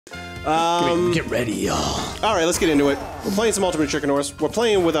Get ready, y'all. All right, let's get into it. We're playing some Ultimate Chicken Horse. We're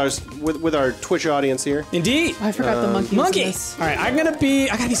playing with our Twitch audience here. Indeed. I forgot the monkey. Monkey. All right, I gotta be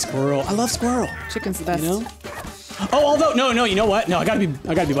squirrel. I love squirrel. Chicken's the best. You know? Oh, although no, you know what? No, I gotta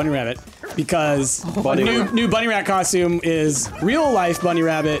be bunny rabbit because new bunny rat costume is real life bunny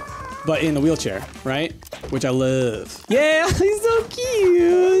rabbit, but in the wheelchair, right? Which I love. Yeah, he's so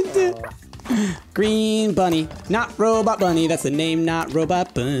cute. Green bunny, not robot bunny. That's the name, not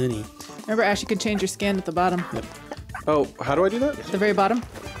robot bunny. Remember, Ash, you can change your skin at the bottom. Yep. Oh, how do I do that? At the very bottom.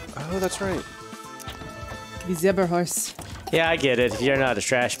 Oh, that's right. Be zebra horse. Yeah, I get it. If you're not a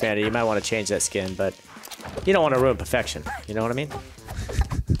trash panda, you might want to change that skin, but you don't want to ruin perfection. You know what I mean?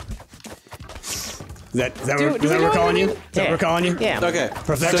 Is that what we're calling you? Is that what we're calling you? Yeah. Okay.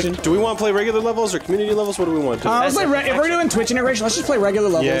 Perfection. So, do we want to play regular levels or community levels? What do we want to do? Let's play if we're doing Twitch integration, let's just play regular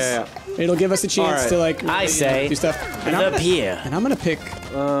levels. Yeah. It'll give us a chance to like. I say do stuff. the pier. And I'm gonna pick.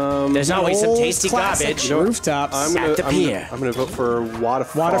 There's always some tasty classic garbage. rooftops. I'm gonna vote for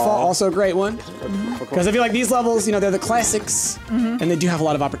Waterfall. Waterfall, also a great one. Because I feel like these levels, you know, they're the classics, and they do have a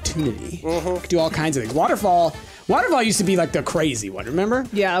lot of opportunity. You can do all kinds of things. Waterfall used to be like the crazy one, remember?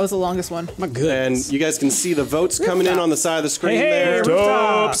 Yeah, that was the longest one. My goodness. And you guys can see the votes coming in on the side of the screen there.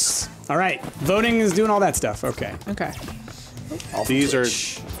 Rooftops. All right, voting is doing all that stuff. Okay. Okay. These are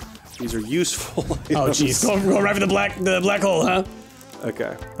useful. Oh, jeez, go right for the black hole, huh?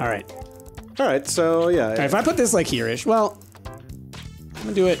 Okay. All right. All right. So yeah. All right, if I put this like here-ish, well, I'm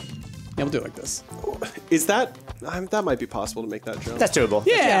gonna do it. Yeah, we'll do it like this. Is that? That might be possible to make that jump. That's doable.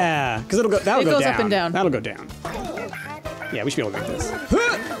 Yeah, because that'll go down. It goes up and down. That'll go down. Yeah, we should be able to make this.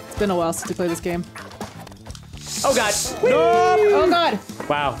 It's been a while since we played this game. Oh god. Oh god.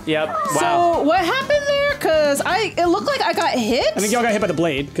 Wow. Yep. Wow. So what happened there? Cause it looked like I got hit. I think y'all got hit by the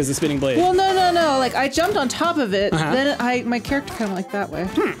blade because the spinning blade. Well, no. Like I jumped on top of it. Then my character kind of like that way.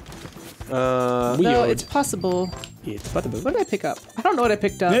 No, it's possible. What did I pick up? I don't know what I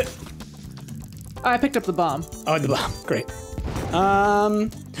picked up. I picked up the bomb. Oh, the bomb. Great.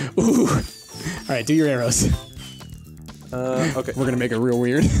 Ooh. All right, do your arrows. Okay. We're gonna make it real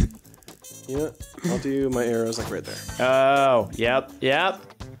weird. Yeah, I'll do my arrows like right there. Oh. Yep.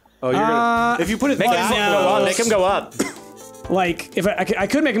 Oh, you're gonna. If you put it Make him go up. Like, if I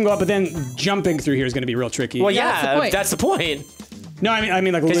could make him go up, but then jumping through here is gonna be real tricky. Well, Yeah, that's the point. No, I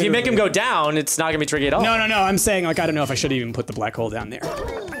mean like. Because you make him go down, it's not gonna be tricky at all. No. I'm saying like I don't know if I should even put the black hole down there.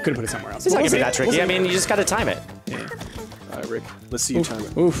 Could have put it somewhere else. It's not gonna be that tricky. I mean, you just gotta time it. Yeah. All right, Rick. Let's see you time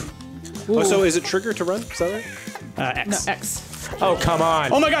it. Oof. Oh, so is it trigger to run? Is that right? X. No, X. Oh, come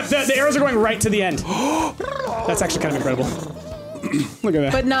on. Oh my god, the arrows are going right to the end. That's actually kind of incredible. Look at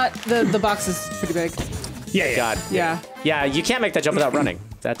that. But not the box is pretty big. Yeah. God. Yeah. Yeah, you can't make that jump without running.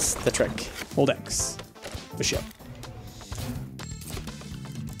 That's the trick. Hold X. For sure.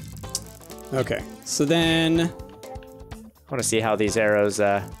 Okay, so then. I want to see how these arrows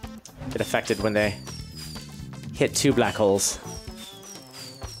get affected when they hit two black holes.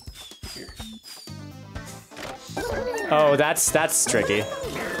 Oh, that's tricky.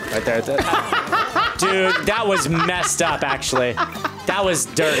 Right there. Dude, that was messed up, actually. That was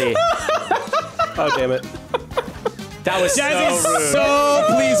dirty. Oh, damn it. That was Jazzy's so rude. so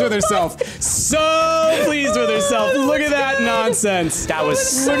pleased with herself. So pleased with herself. Look at that nonsense. That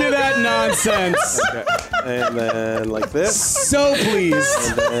was Look at that nonsense. Okay. And then like this. So pleased.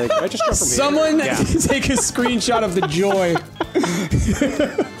 And then, can I just jump from Someone take a screenshot of the joy.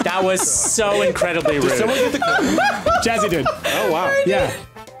 that was so incredibly rude. Someone get the. Jazzy did. Oh wow. Yeah.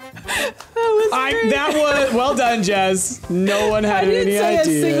 That was well done, Jazz. No one had I didn't any say idea.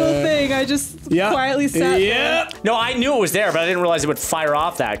 a single thing. I just quietly sat there. No, I knew it was there, but I didn't realize it would fire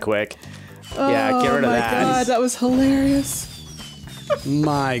off that quick. Yeah, get rid of that. Oh my god, that was hilarious.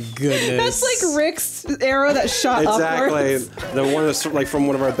 My goodness. That's like Rick's arrow that shot Exactly. upwards. The one that's like from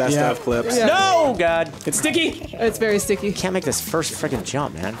one of our best of clips. Yeah. No, God. It's sticky. It's very sticky. Can't make this first friggin'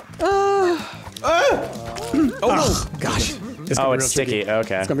 jump, man. Oh gosh. It's Oh, gonna be it's real sticky. tricky.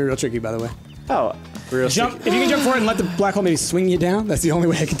 Okay. It's gonna be real tricky, by the way. Oh. Real Jump. sticky. If you can jump forward and let the black hole maybe swing you down, that's the only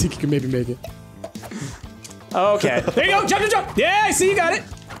way I can think you can maybe make it. Okay. There you go. Jump. Yeah, I see you got it.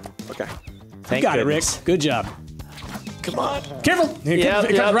 Okay. Thank You got it, Rick. goodness. Good job. Come on. Careful.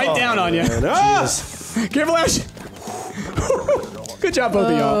 It comes right down on you. And, Careful, Ash. Good job, both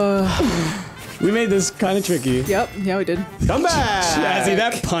of y'all. We made this kind of tricky. Yep. Yeah, we did. come back. Jazzy,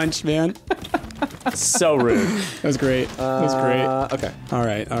 that punch, man. So rude. That was great. That was great. Okay. All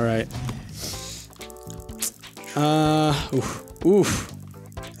right. Oof.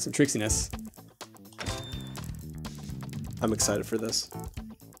 Some tricksiness. I'm excited for this.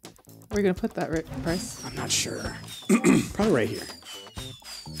 Where are you gonna put that, Rick? Price? I'm not sure. Probably right here.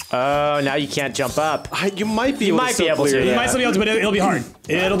 Oh, now you can't jump up. You might be You able might to be able to. You might still be able to, but it'll be hard.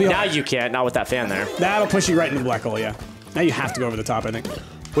 It'll be Now hard. you can't. Not with that fan there. That'll push you right into the black hole, yeah. Now you have to go over the top, I think.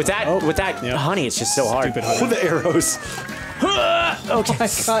 With that, yeah. honey, it's just so hard. Stupid Oh, honey. the arrows. Oh my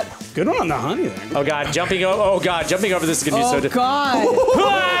god. Good one on the honey there. Oh god, jumping over this is gonna be so Oh difficult. god.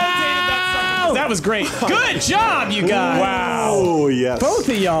 Wow! That was great. Good job, you guys. Wow. Oh, yes. Both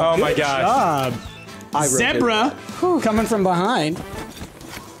of y'all. Oh my Good gosh. job. Zebra coming from behind.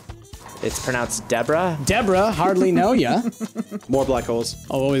 It's pronounced Deborah. Deborah, hardly know ya. More black holes.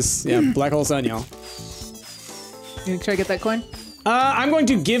 Always, yeah, black hole sun, y'all. You gonna try to get that coin? I'm going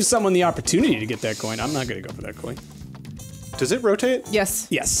to give someone the opportunity to get that coin. I'm not going to go for that coin. Does it rotate? Yes.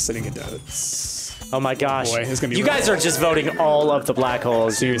 Yes, I think it does. Oh my gosh. Boy, it's gonna be you guys are just voting all of the black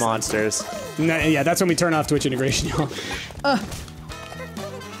holes, you Seriously. monsters. No, yeah, that's when we turn off Twitch integration, y'all.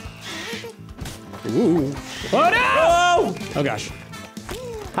 Ooh. Oh no! Oh gosh.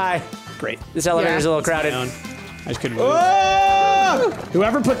 Hi. Great. This elevator's a little crowded. Down. I just couldn't move.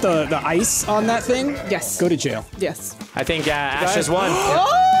 Whoever put the ice on that thing, Yes. go to jail. Yes. I think Ash has won.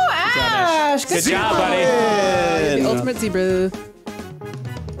 Oh, Ash! Good job, buddy. The ultimate zebra.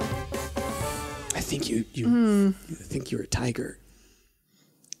 I think you think you're a tiger.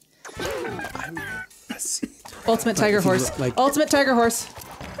 Ultimate tiger if you horse. look like- Ultimate tiger horse.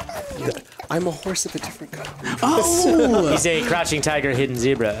 I'm a horse of a different color. Oh! He's a crouching tiger, hidden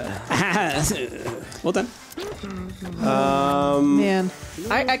zebra. Well done. Man,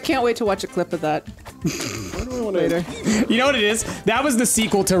 I can't wait to watch a clip of that later. You know what it is? That was the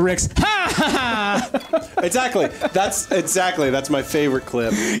sequel to Rick's. Ha ha ha! That's my favorite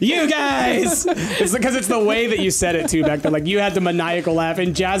clip. You guys! It's because it's the way that you said it too back then. Like you had the maniacal laugh,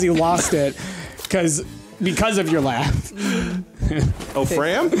 and Jazzy lost it because of your laugh. Oh,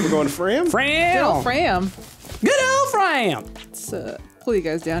 Fram? We're going Fram? Fram! Oh, Fram. Good old Fram! Let's pull you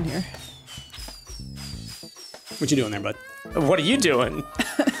guys down here. What you doing there, bud? What are you doing?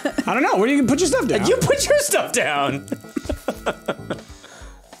 I don't know. Where do you put your stuff down? You put your stuff down.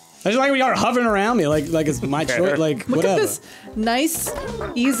 I just like when y'all are hovering around me, like it's my choice, like Look whatever. at this nice,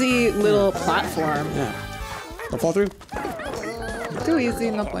 easy little platform. Yeah. Don't fall through. Too easy,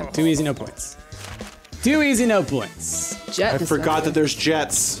 no point. Too easy, no points. Too easy, no points. Jet. I forgot that there's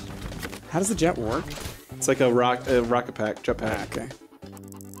jets. How does the jet work? It's like a rocket pack, jet pack. Okay.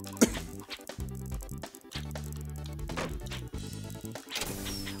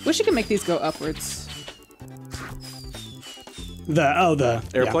 Wish you could make these go upwards. The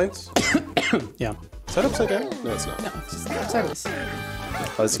Airplanes? Yeah. Is that upside down? No, it's not. No, it's just upside this.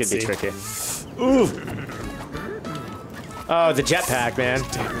 Oh, this is gonna be see. tricky. Ooh. Oh, the jetpack, man.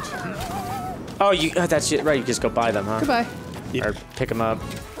 Damn it. Oh, that's it, right. You just go buy them, huh? Goodbye. Or pick them up.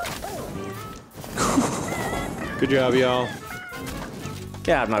 Good job, y'all.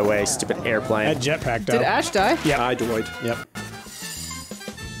 Get out of my way, stupid airplane. That jetpack though. Did Ash die? Yep. I Dwight. Yep.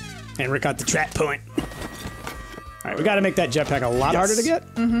 And Rick got the trap point. All right, we got to make that jetpack a lot harder to get.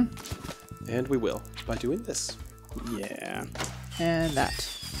 And we will by doing this. Yeah. And that.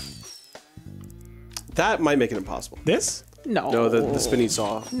 That might make it impossible. This? No. No, the spinning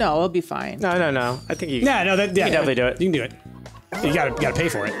saw. No, it'll be fine. No. I think you. Yeah, no, that. Yeah, You can definitely do it. You can do it. You gotta pay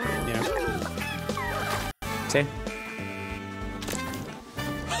for it. You know. See?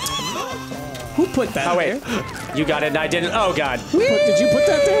 Who put that? Oh wait, there? you got it and I didn't. Oh god. Did you put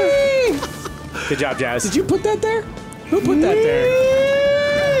that there? Good job, Jazz. Did you put that there? Who put that there?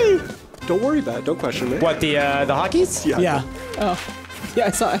 Don't worry about it. Don't question me. What the hockeys? Yeah. Oh. Yeah,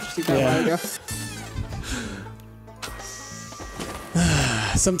 I saw Ash do that a while ago.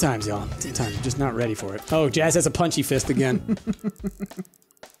 Sometimes, y'all. Sometimes you're just not ready for it. Oh, Jazz has a punchy fist again.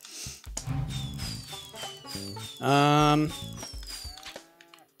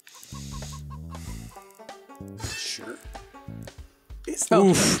 Sure.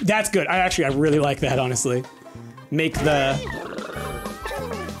 Oof, that's good. I really like that, honestly. Make the...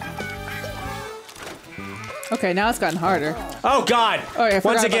 Okay, now it's gotten harder. Oh god. Oh, yeah, I forgot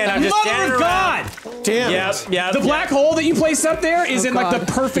Once about again, that. I'm just Mother standing of around. God! Damn Yep, it. yep. The black hole that you placed up there is in like God. the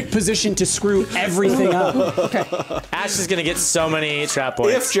perfect position to screw everything up. Ash is gonna get so many trap If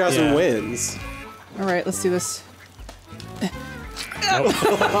points. Jasmine Yeah. wins. All right, let's do this.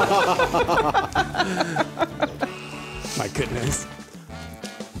 My goodness.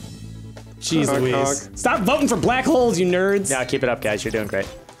 Jeez Honk, Louise. honk. Stop voting for black holes, you nerds. Now keep it up, guys. You're doing great.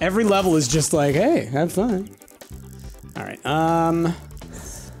 Every level is just like, hey, have fun. All right.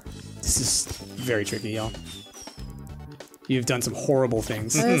 This is very tricky, y'all. You've done some horrible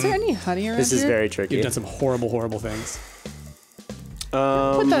things. Is there any honey around This is here? very tricky. You've done some horrible, horrible things.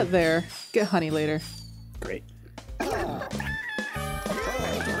 Put that there. Get honey later. Great.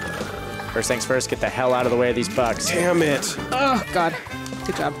 First things first, get the hell out of the way of these bugs. Damn it. Oh, God.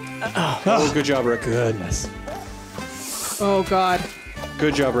 Good job. Oh, good job, Rick. Goodness. Oh, God.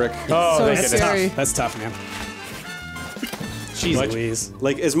 Good job, Rick. Oh, So thank goodness. scary. That's tough, man. Jeez Louise.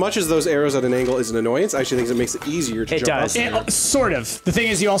 Like, as much as those arrows at an angle is an annoyance, I actually think it makes it easier to It jump does. up. Sort of. The thing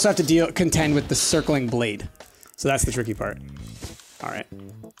is, you also have to contend with the circling blade. So that's the tricky part. All right.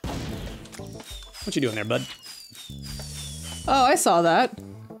 What you doing there, bud? Oh, I saw that.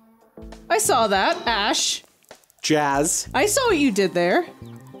 I saw that, Ash. Jazz. I saw what you did there.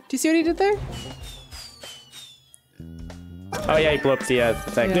 Do you see what he did there? Oh yeah, he blew up the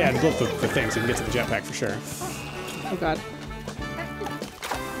thing. Yeah, blow up the thing so you can get to the jetpack for sure. Oh, God.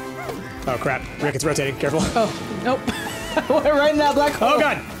 Oh, crap. Rick, it's rotating. Careful. Oh, nope. I went right in that black hole. Oh,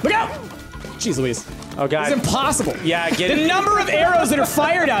 God. Look out! Jeez Louise. Oh god. It's impossible. Yeah, The getting number of arrows that are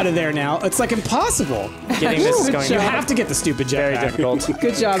fired out of there now, it's like impossible. this is going You job. have to get the stupid jetpack. very difficult.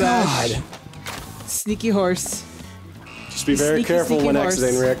 Good job, Ash. God. Sneaky horse. Just be very Sneaky, careful sneaky when horse.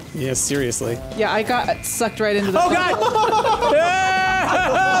 exiting, Rick. Yeah, seriously. Yeah, I got sucked right into the. Oh god!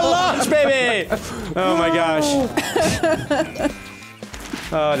 Ah, launch, baby! Oh my gosh.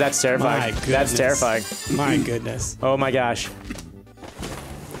 Oh, that's terrifying. My That's goodness. terrifying. My goodness. Oh my gosh.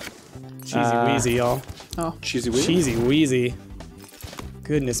 Cheesy wheezy, y'all. Oh, Cheesy wheel. Cheesy wheezy.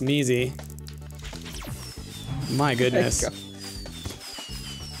 Goodness measy. My goodness. there you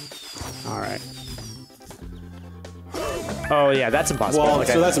All right. Oh yeah, that's impossible. Well,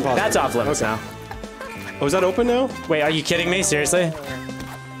 so that's impossible. That's off limits Okay. now. Oh, is that open now? Wait, are you kidding me? Seriously?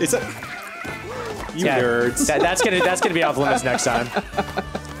 It's a... You Yeah. nerds. That's gonna be off limits next time.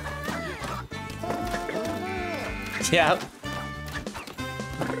 Yeah.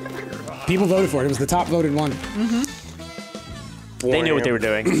 People voted for it. It was the top voted one. They knew what they were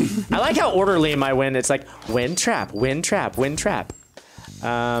doing. I like how orderly in my win. It's like win trap, win trap, win trap.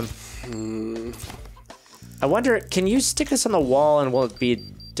 I wonder, can you stick this on the wall and will it be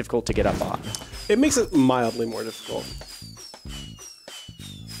difficult to get up on? It makes it mildly more difficult.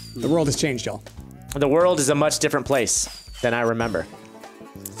 The world has changed, y'all. The world is a much different place than I remember.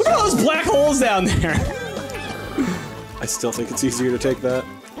 Look at all those black holes down there. I still think it's easier to take that.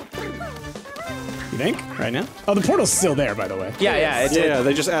 You think? Right now? Oh, the portal's still there, by the way. Yeah, yeah. Yeah,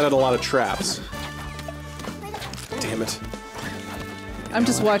 they just added a lot of traps. Damn it. I'm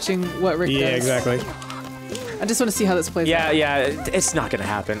just watching what Rick Yeah, does. exactly. I just want to see how this plays Yeah, out. yeah. It's not gonna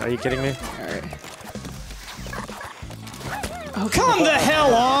happen. Are you kidding me? All right. Come the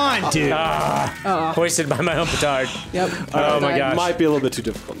hell on, dude. Hoisted by my own petard. Yep. Oh my gosh. Might be a little bit too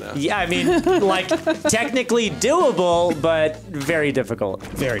difficult now. Yeah, I mean, like, technically doable, but very difficult.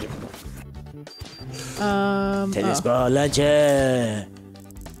 Very difficult. Tennis ball launcher.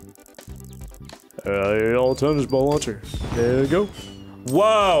 All tennis ball launcher. There you go.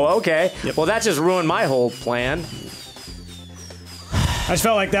 Whoa, okay. Yep. Well, that just ruined my whole plan. I just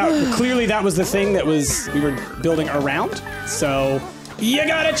felt like that. Clearly, that was the thing that we were building around. So you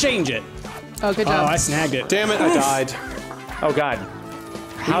gotta change it. Oh, good Oh, job. I snagged it. Damn it, I died. Oh, God.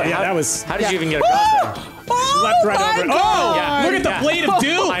 How, Yeah, how- that was- How did you even get across there? Left right over it. Oh, Yeah. look at the Yeah. blade of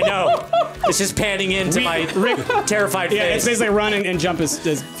doom. I know. It's just panning into my terrified Yeah, it's face. basically run and jump as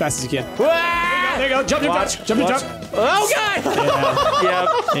fast as you can. Ah! There you go. Jump, jump, Watch, jump, jump, watch. jump. Oh, God!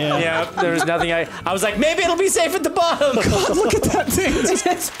 Yep. Yeah. Yep. There was nothing I was like, maybe it'll be safe at the bottom. Look at that thing.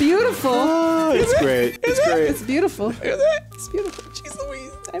 It's beautiful. It's great. It's great. It's beautiful. Look at that. It's beautiful. Jeez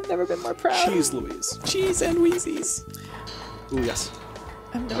Louise. I've never been more proud. Cheese Louise. Cheese and Wheezies. Ooh, yes.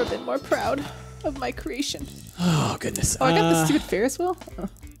 I've never been more proud of my creation. Oh, goodness. Oh, I got the stupid Ferris wheel. Oh.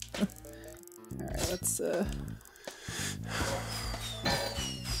 All right, let's.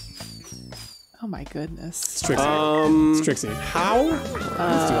 Oh my goodness. It's Trixie. It's Trixie. How?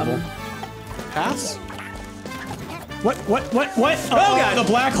 It's doable. Pass? What? Oh, God. The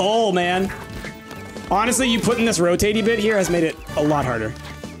black hole, man. Honestly, you putting this rotatey bit here has made it a lot harder.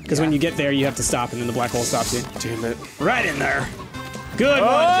 Because when you get there, you have to stop, and then the black hole stops you. Damn it. Right in there. Good one,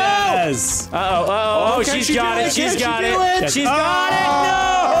 Jazz. Oh, can she's she got do it. it? She's Can she got do it. it? She's got it.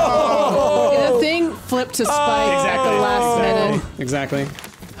 No! The thing flipped to spike Exactly. at the last minute. Exactly.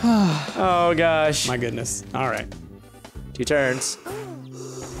 Oh gosh. My goodness. All right. 2 turns.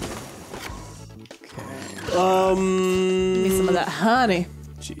 Give me some of that honey.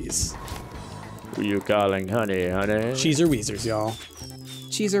 Jeez. Who you calling honey, honey? Cheese or Weezers, y'all.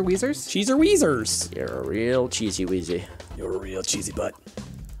 Cheese or Weezers? Cheese or Weezers. You're a real cheesy wheezy. You're a real cheesy butt.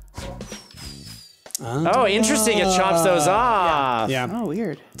 Oh, interesting. It chops those off. Yeah. Oh,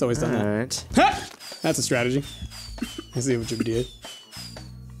 weird. It's always done that. Alright. Ha! That's a strategy. I see what you did.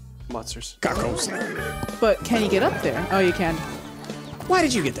 Monsters. Cockles. But can you get up there? Oh, you can. Why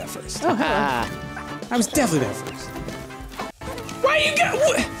did you get that first? Oh, hello. I was definitely there first. Why you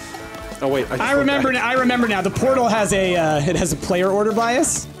got? Oh wait, I remember. I remember now. The portal has a it has a player order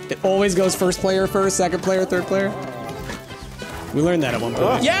bias. It always goes first player first, second player, third player. We learned that at one point.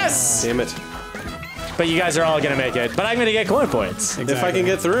 Oh, Yes! damn it. But you guys are all gonna make it. But I'm gonna get coin points. Exactly. If I can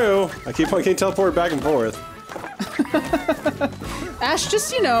get through, I keep on getting teleported back and forth. Ash,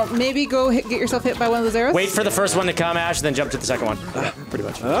 just, you know, maybe go get yourself hit by one of those arrows. Wait for the first one to come, Ash, then jump to the second one. Pretty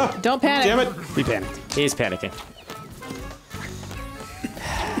much. Don't panic. Damn it. He panicked. He's panicking.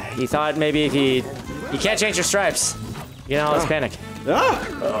 He thought maybe if he... You can't change your stripes. You know, let's panic.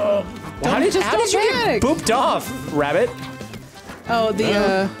 Ah! How did you panic. get booped off, Rabbit? Oh,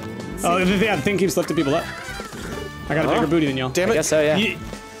 the, Oh, yeah, the thing keeps lifting people up. I got a bigger booty than y'all. Damn I it. guess so, yeah.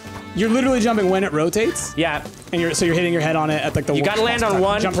 You're literally jumping when it rotates, Yeah. and you're hitting your head on it at like the. You gotta land on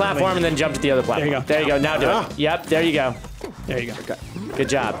one jump platform and then jump to the other platform. There you go. There you go. Now do Ah. it. Yep, there you go. There you go. Okay. Good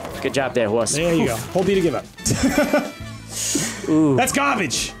job. Good job there, horse. There you go. Hold B to give up. Ooh. That's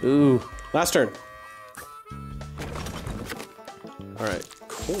garbage. Ooh. Last turn. All right.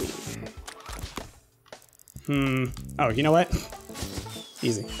 Cool. Oh, you know what?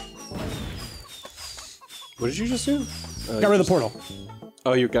 Easy. What did you just do? Got rid of the portal.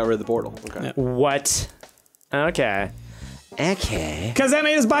 Oh, you got rid of the portal. Okay. Yeah. What? Okay. Okay. Because that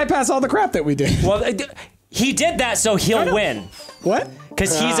made us bypass all the crap that we did. Well, he did that so he'll know. win. What?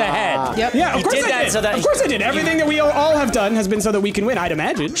 Because he's ahead. Yep. Yeah, of He course did I that did. so that of course I did. Everything that we all have done has been so that we can win, I'd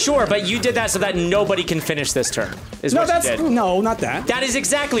imagine. Sure, but you did that so that nobody can finish this turn. Is No, what that's you did. no, not that. That is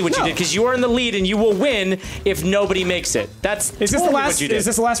exactly what you No. did, because you are in the lead and you will win if nobody makes it. That's Is this totally the what last? you did. Is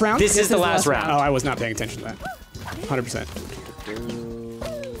this the last round? This is the last round. Oh, I was not paying attention to that. 100%.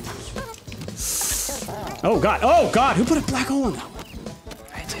 Oh god! Oh god! Who put a black hole in that one?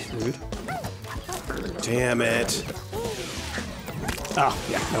 I did. Rude. Damn it. Oh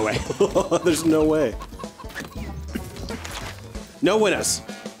yeah, no way. There's no way. No winners.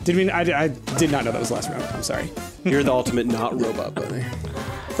 Did we? I did not know that was the last round. I'm sorry. You're the ultimate not robot bunny.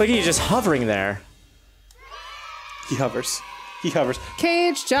 Look at you just hovering there. He hovers. He hovers.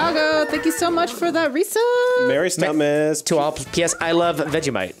 Cage, Jago, thank you so much for that resub. Merry Stumptmas. To all, P.S. I love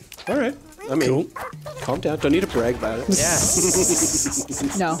Vegemite. All right. I mean, calm down. Don't need to brag about it.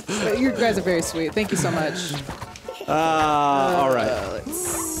 Yeah. No, but you guys are very sweet. Thank you so much. All right. Let's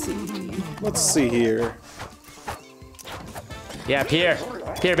see. Let's see here. Yeah, Pier.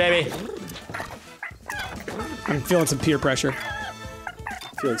 Pier, baby. I'm feeling some peer pressure.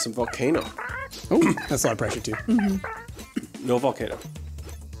 Feeling some volcano. Oh, that's a lot of pressure too. No volcano.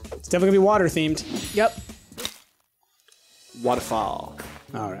 It's definitely gonna be water themed. Yep. Waterfall.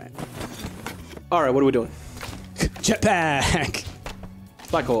 All right. All right. What are we doing? Jetpack.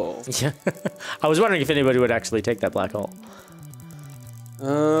 Black hole. Yeah. I was wondering if anybody would actually take that black hole.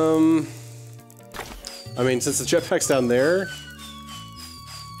 I mean, since the jetpack's down there,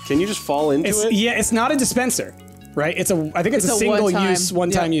 can you just fall into it? Yeah, it's not a dispenser, right? It's a. I think it's a a single one-time- use,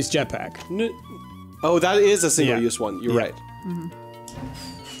 one-time yeah. use jetpack. Oh, that is a single Yeah. use one. You're Yeah. right.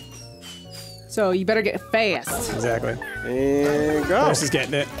 So you better get fast. Exactly. And go. This is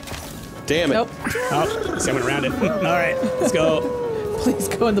getting it. Damn it. Nope. Oh, see, I went around it. All right, let's go. Please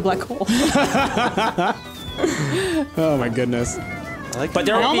go in the black hole. Oh my goodness. But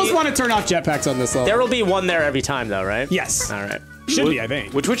there I will almost be, want to turn off jetpacks on this level. there will be one there every time, though, right? Yes. All right. Should be, I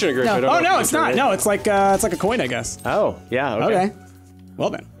think. Which integrates? No. I don't Oh know no, if it's not. No, it's like a coin, I guess. Oh, yeah. Okay. Okay. Well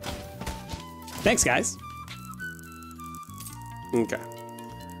then. Thanks, guys. Okay.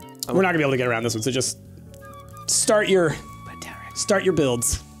 We're not gonna be able to get around this one, so just start your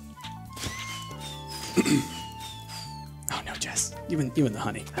builds. Oh no, Jess. You and the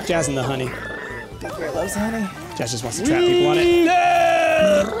honey. Jazz and the honey. Big Bear loves honey. Jess just wants to trap people on it.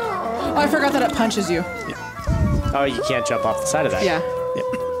 No! Oh, I forgot that it punches you. Oh, you can't jump off the side of that. Yeah.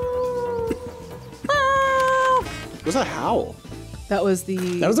 What's that howl? That was the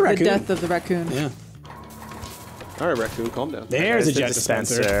raccoon. death of the raccoon. Yeah. All right, raccoon, calm down. There's a It's jet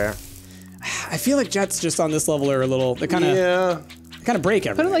dispenser. I feel like jets just on this level are a little. They kind of Yeah, break Put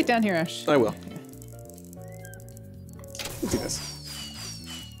everything. it like down here, Ash. I will. Let's do this.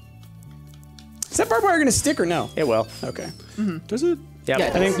 Is that barbed wire gonna stick or no? It will. Okay. Does it? Yep. Yeah. I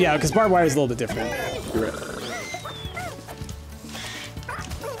think because barbed wire is a little bit different. You're right.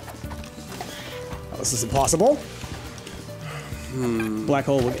 Oh, this is impossible. Black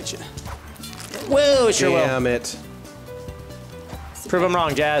hole will get you. Whoa, it sure will. Damn it. Prove them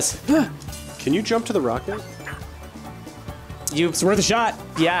wrong, Jazz. Can you jump to the rocket? It's worth a shot.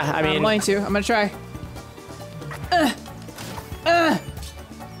 Yeah, I I'm mean, going to. I'm gonna try.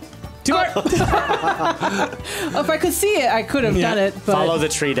 Too hard. If I could see it, I could have done it. But Follow the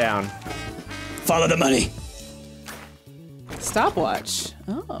tree down. Follow the money. Stopwatch.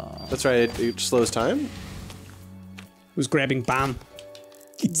 Oh. That's right. It slows time. Who's grabbing bomb?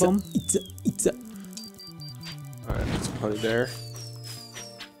 Boom. All right, let's put it there.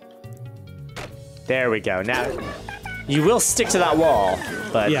 There we go. Now, you will stick to that wall,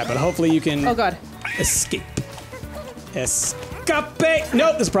 but Yeah, but hopefully you can Oh god. escape. Escape!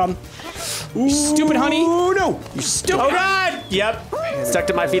 Nope, there's a problem. You stupid honey. Oh no! You stupid. oh god! Yep, stuck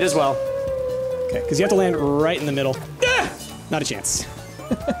to my feet as well. Okay, because you have to land right in the middle. Ah! Not a chance.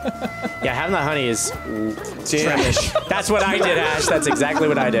 Yeah, having that honey is Trash. That's what I did, Ash. That's exactly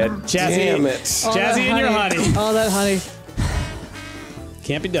what I did. Jazzy, Damn it. Jazzy and your honey. All that honey.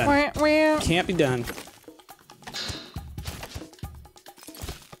 Can't be done. Wah, wah. Can't be done.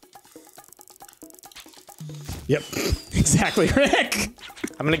 Yep, exactly, Rick.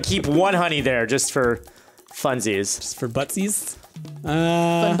 I'm gonna keep one honey there just for funsies. Just for buttsies.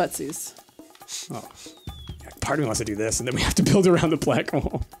 Fun butsies. Part of me wants to do this, and then we have to build around the black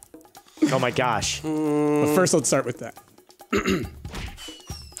wall. Oh my gosh. But first, let's start with that.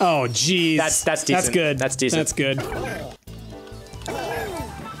 Oh, jeez. That's decent. That's good. That's decent. That's good.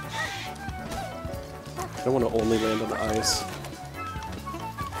 I don't want to only land on the ice.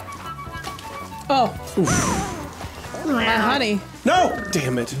 Oh. My honey. No!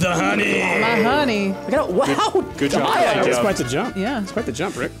 Damn it. The honey. My honey. Wow. Good job. That was jump. quite the jump. Yeah. It's quite the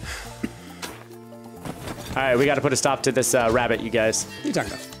jump, Rick. All right, we got to put a stop to this rabbit, you guys. What are you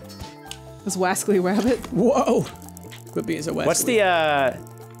talking about? This wascally rabbit. Whoa. Quit being so wet. What's the,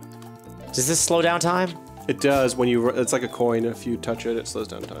 does this slow down time? It does when you. It's like a coin. If you touch it, it slows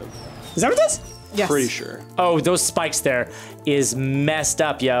down time. Is that what it is? Yes. Pretty sure. Oh, those spikes there is messed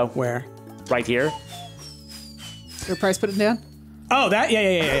up, yo. Where? Right here. Your price put it down? Oh, that?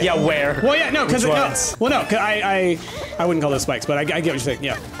 Yeah. Yeah, where? Well, yeah, no, because Which no. ones? Well, no, 'cause I wouldn't call those spikes, but I get what you're saying.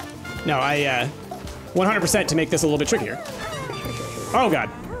 Yeah. No, 100% to make this a little bit trickier. Oh god.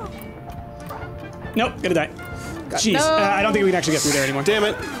 Nope, gonna die. Jeez, No. I don't think we can actually get through there anymore. Damn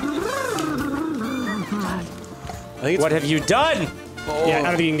it. I think it's. What have you done? Yeah, I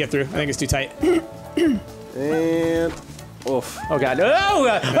don't think you can get through. I think it's too tight. And. Oof. Oh god. Oh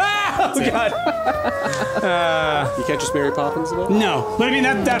god. Oh god. You can't just Mary Poppins about it? No, but I mean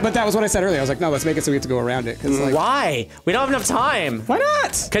but that was what I said earlier. I was like, no, let's make it so we have to go around it. 'Cause, like, Why? We don't have enough time. why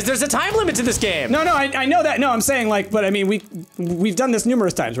not? Because there's a time limit to this game. No, I know that. No, I'm saying like, but I mean, we've done this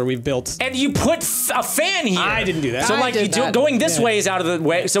numerous times where we've built. And you put a fan here. I didn't do that. So I like did you do, that. going this Yeah. way is out of the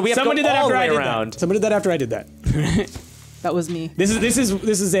way. So we have Someone to did go that all the after I way did around. that. Someone did that after I did that. That was me. This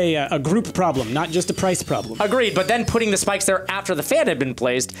is a group problem, not just a price problem. Agreed, but then putting the spikes there after the fan had been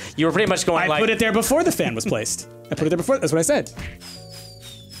placed, you were pretty much going I like. put it there before the fan was placed. I put it there before. That's what I said.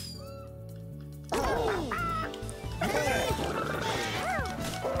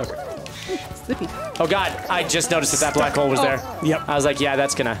 Slippy. Oh god, I just noticed that black hole was there. Yep. I was like, yeah,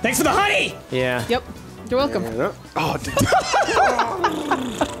 that's gonna. Thanks for the honey. Yeah. Yep. You're welcome. Oh,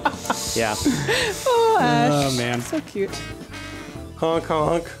 Yeah. Oh, Ash. Oh man. So cute. honk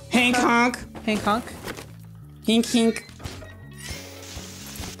honk. Hank honk. Hank honk. Hink hink.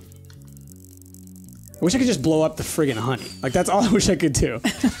 I wish I could just blow up the friggin' honey. Like that's all I wish I could do.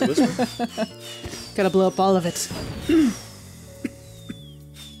 Gotta blow up all of it.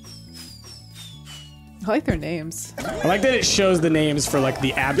 I like their names. I like that it shows the names for like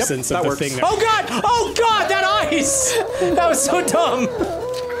the absence that of the works. thing. Oh god! Oh god! That ice! That was so dumb.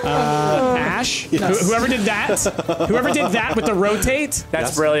 Ash, whoever did that with the rotate,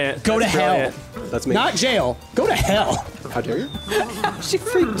 That's brilliant. go to That's brilliant. hell. That's me. Not jail. Go to hell. How dare you? She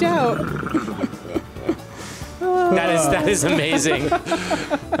freaked out. That is amazing.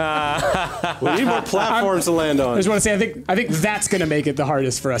 We need more platforms to land I on. just want to say, I think that's gonna make it the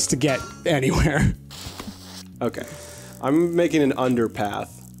hardest for us to get anywhere. Okay. I'm making an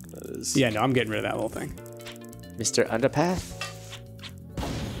underpath. That is. Yeah, no, I'm getting rid of that whole thing. Mr. Underpath?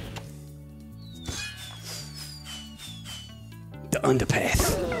 The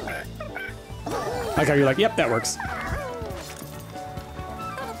underpath. Like how you're like, yep, that works.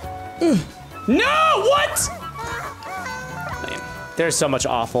 Ugh. No, what? Lame. There's so much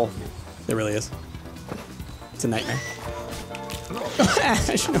awful. There really is. It's a nightmare.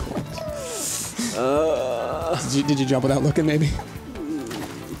 Ash, no. Did you jump without looking, maybe?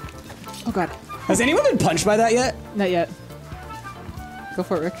 Oh god. Has anyone been punched by that yet? Not yet. Go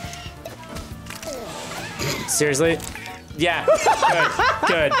for it, Rick. Seriously? Yeah. Good.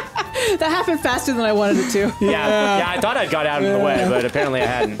 Good. That happened faster than I wanted it to. Yeah, I thought I'd got out of the way, but apparently I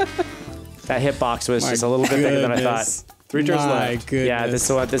hadn't. That hitbox was just a little bit bigger than I thought. 3 turns My left. goodness.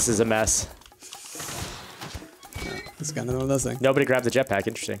 Yeah, this is a mess. It's kind of one of those things. Nobody grabbed the jetpack.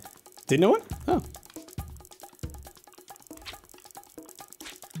 Interesting. Did no one? Oh.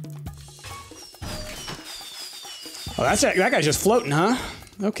 Oh, that guy's just floating, huh?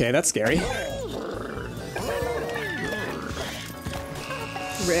 Okay, that's scary.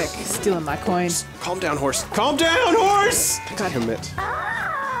 Rick, stealing my coin. Calm down, horse. Calm down, horse! God. Damn it.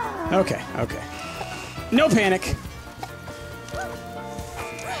 Okay, okay. No panic.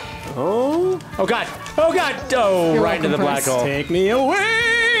 Oh. Oh god! Oh god! Oh, You're right into the welcome, black Price. hole. Take me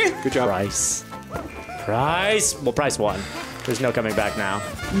away! Good job. Price. Price. Well, Price won. There's no coming back now.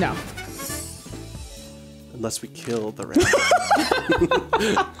 No. Unless we kill the rabbit.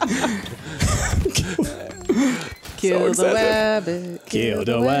 Kill So the excited. rabbit. Kill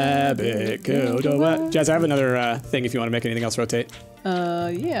the rabbit, kill the rabbit. Jazz, I have another thing if you want to make anything else rotate. Yeah.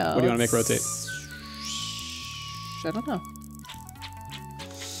 What do you want to make rotate? I don't know.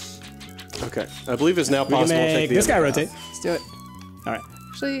 Okay. I believe it's now We can possible to take make the this guy other rotate. Let's do it. All right.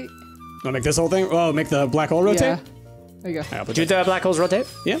 Actually, Want to make this whole thing? Oh, make the black hole rotate? yeah. There you go. All right, I'll put Do that- the black holes rotate?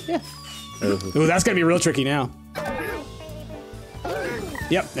 Yeah? Yeah. Ooh, that's going to be real tricky now.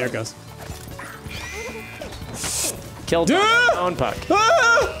 Yep, there it goes. Killed my Ah! own puck.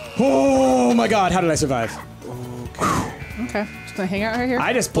 Ah! Oh my god, how did I survive? Okay. Just gonna hang out right here.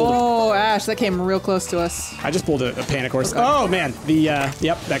 I just pulled Oh, Ash, that came real close to us. I just pulled a panic horse. Oh man, the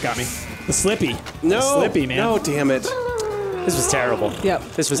yep, that got me. The slippy. No. The slippy, man. No, damn it. This was terrible. Yep.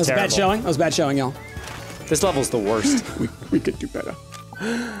 This was That was terrible. bad showing. That was bad showing, y'all. This level's the worst. We could do better.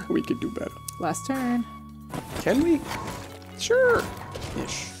 We could do better. Last turn. Can we? Sure.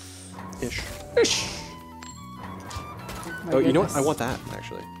 Ish. Ish. Ish. My Oh, you know what? goodness. I want that,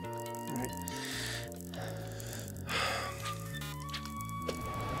 actually. Alright.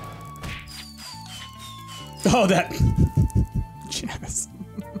 Oh, that. Janice.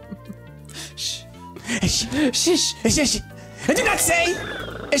 Shh. Shh. Shh. Shh. Shh. I did not say.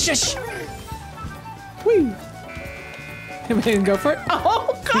 Shh. Woo. We didn't go for it.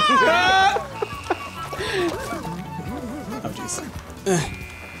 Oh God! Oh, jeez.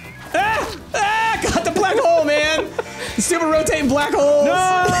 Got the black hole, man. The super rotating black holes.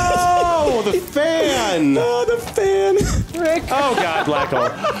 Oh, the fan! Oh, the fan. Rick. Oh god, black hole.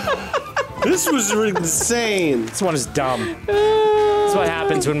 This was insane. This one is dumb. This is what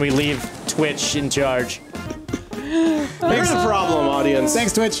happens when we leave Twitch in charge. You're the problem, audience.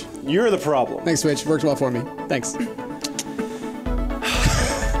 Thanks, Twitch. You're the problem. Thanks, Twitch. Worked well for me. Thanks.